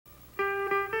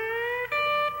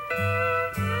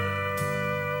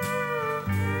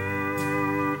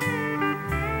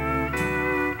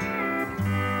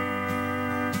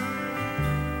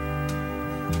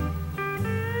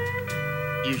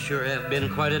sure have been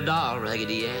quite a doll,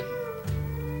 Raggedy Ann.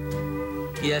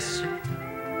 Yes, sir.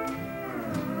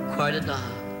 Quite a doll.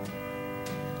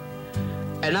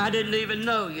 And I didn't even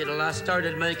know you till I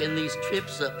started making these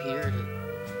trips up here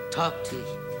to talk to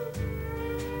you.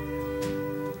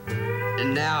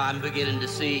 And now I'm beginning to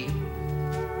see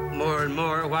more and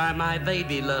more why my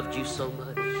baby loved you so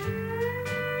much.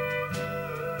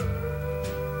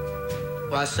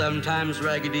 Why sometimes,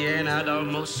 Raggedy Ann, I'd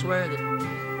almost swear that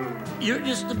you're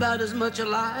just about as much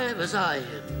alive as I am.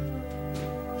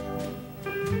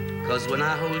 'Cause when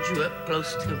I hold you up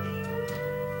close to me,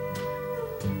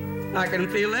 I can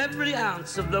feel every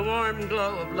ounce of the warm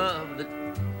glow of love that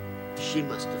she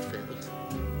must have felt.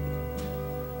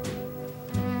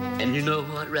 And you know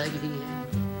what, Raggedy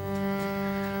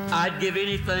Ann? I'd give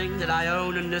anything that I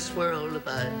own in this world if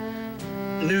I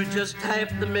knew just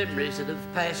half the memories that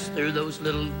have passed through those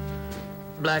little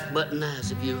black button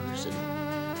eyes of yours and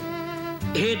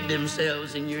hid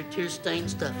themselves in your tear-stained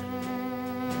stuffing.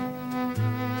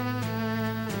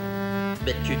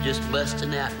 Bet you're just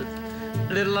busting out with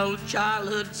little old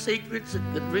childhood secrets that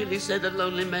could really set a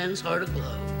lonely man's heart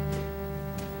aglow.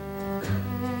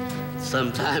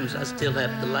 Sometimes I still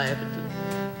have to laugh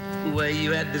at the way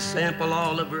you had to sample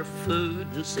all of her food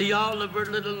and see all of her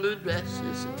little new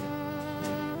dresses and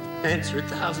answer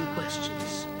 1,000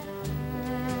 questions.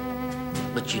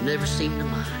 But you never seemed to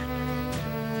mind,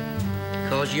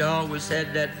 'cause you always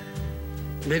had that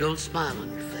big old smile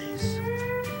on your face.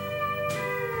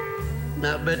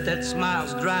 Now I bet that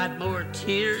smile's dried more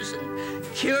tears and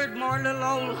cured more little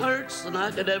old hurts than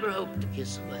I could ever hope to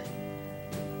kiss away.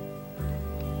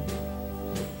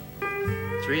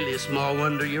 It's really a small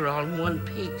wonder you're all in one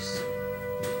piece.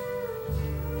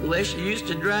 The way she used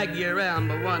to drag you around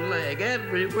by one leg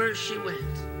everywhere she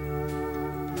went.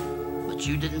 But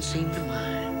you didn't seem to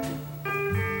mind,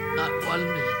 not one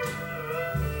bit.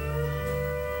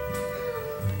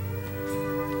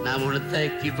 And I want to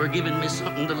thank you for giving me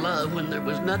something to love when there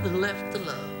was nothing left to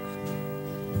love.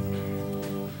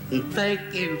 And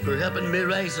thank you for helping me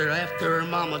raise her after her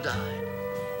mama died.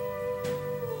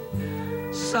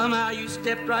 Somehow you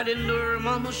stepped right into her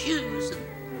mama's shoes and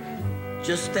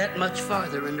just that much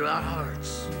farther into our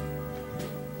hearts.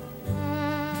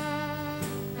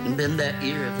 And then that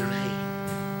year of the rain,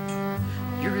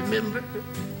 you remember?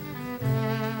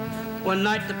 One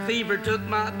night the fever took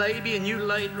my baby and you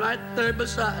laid right there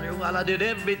beside her while I did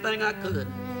everything I could,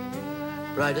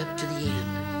 right up to the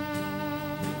end.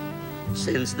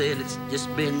 Since then, it's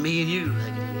just been me and you,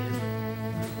 Raggedy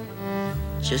Ann.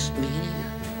 Just me and you.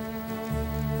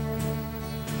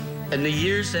 And the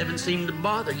years haven't seemed to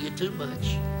bother you too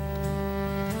much.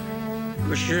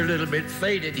 We're sure a little bit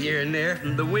faded here and there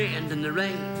from the wind and the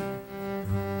rain.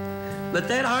 But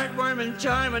that heartwarming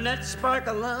charm and that spark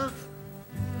of love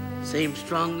seems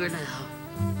stronger now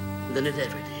than it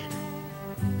ever did.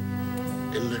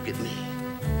 And look at me.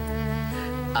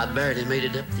 I barely made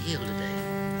it up the hill today.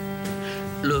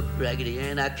 Look, Raggedy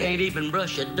Ann, I can't even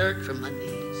brush the dirt from my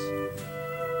knees.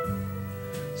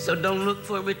 So don't look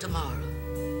for me tomorrow.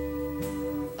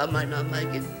 I might not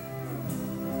make it.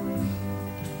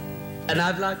 And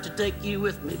I'd like to take you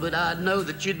with me, but I know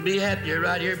that you'd be happier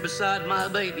right here beside my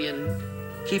baby and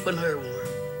keeping her warm.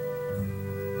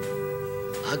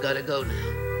 I gotta go now.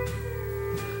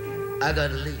 I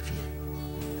gotta leave you.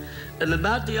 And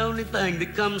about the only thing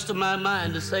that comes to my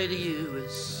mind to say to you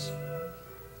is,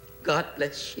 God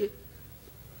bless you.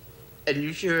 And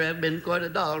you sure have been quite a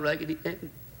doll, Raggedy Ann.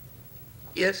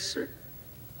 Yes, sir.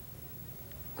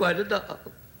 Quite a doll.